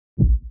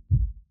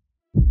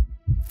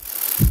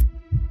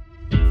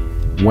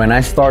When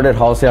I started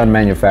Halcyon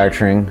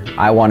Manufacturing,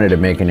 I wanted to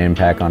make an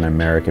impact on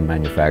American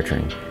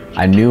manufacturing.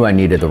 I knew I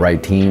needed the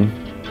right team,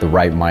 the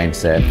right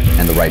mindset,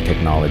 and the right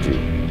technology.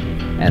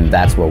 And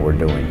that's what we're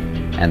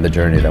doing, and the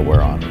journey that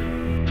we're on.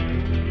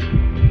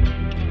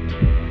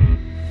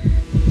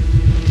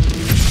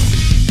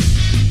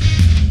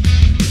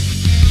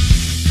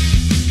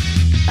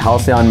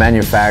 Halcyon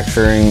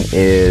Manufacturing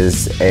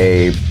is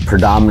a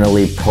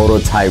predominantly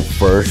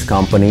prototype-first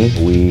company.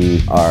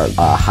 We are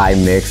a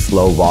high-mix,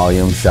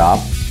 low-volume shop.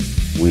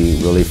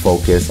 We really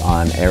focus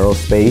on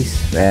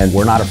aerospace, and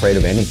we're not afraid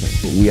of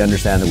anything. We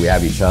understand that we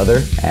have each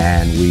other,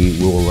 and we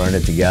will learn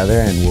it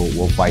together, and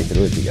we'll fight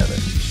through it together.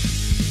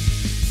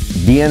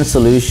 DN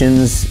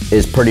Solutions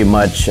is pretty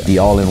much the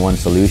all-in-one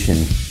solution.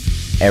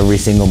 Every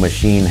single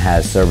machine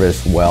has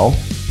serviced well.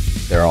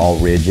 They're all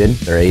rigid.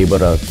 They're able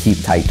to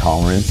keep tight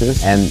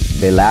tolerances, and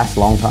they last a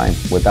long time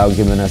without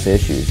giving us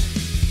issues.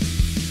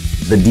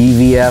 The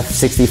DVF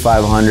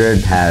 6500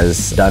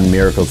 has done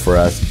miracles for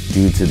us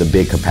due to the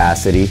big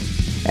capacity,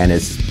 and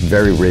it's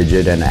very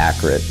rigid and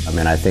accurate. I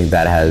mean, I think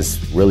that has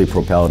really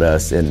propelled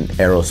us in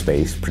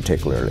aerospace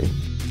particularly.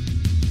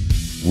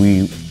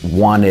 We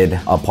wanted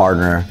a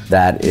partner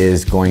that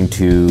is going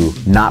to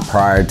not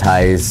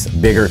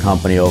prioritize bigger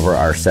company over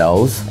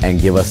ourselves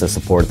and give us the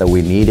support that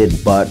we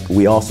needed, but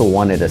we also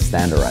wanted to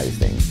standardize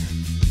things.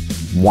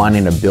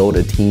 Wanting to build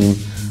a team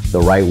the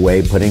right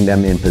way, putting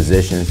them in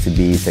positions to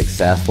be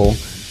successful,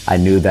 I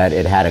knew that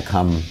it had to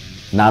come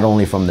not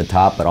only from the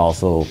top, but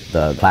also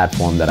the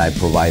platform that I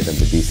provide them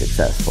to be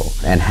successful.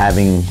 And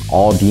having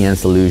all DN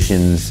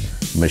Solutions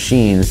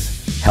machines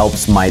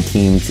helps my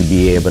team to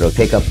be able to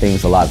pick up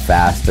things a lot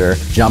faster,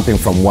 jumping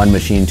from one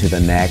machine to the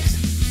next.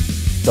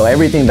 So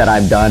everything that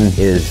I've done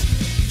is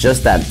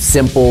just that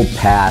simple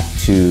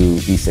path to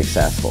be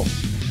successful.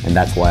 And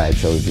that's why I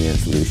chose DN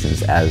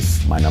Solutions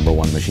as my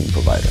 #1 machine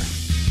provider.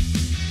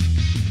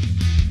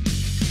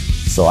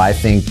 So I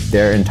think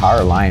their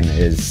entire line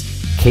is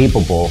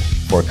capable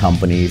for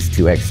companies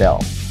to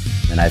excel.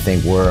 And I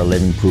think we're a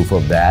living proof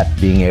of that,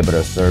 being able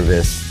to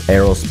service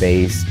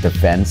aerospace,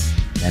 defense,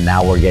 and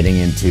now we're getting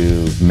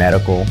into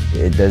medical.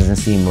 It doesn't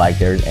seem like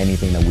there's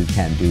anything that we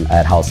can't do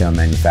at Halcyon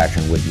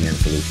Manufacturing with DN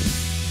Solutions.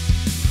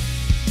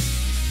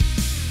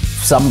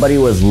 If somebody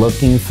was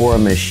looking for a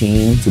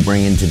machine to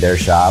bring into their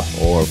shop,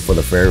 or for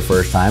the very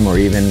first time, or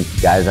even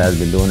guys that have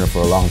been doing it for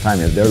a long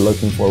time, if they're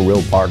looking for a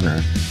real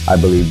partner, I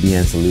believe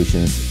DN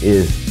Solutions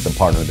is the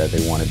partner that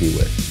they want to be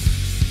with.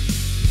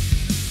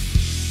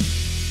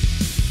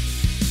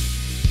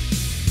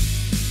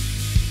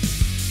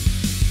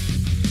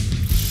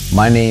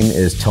 My name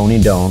is Tony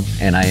Doan,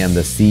 and I am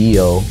the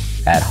CEO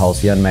at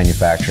Halcyon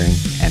Manufacturing,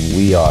 and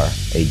we are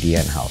a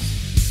DN house.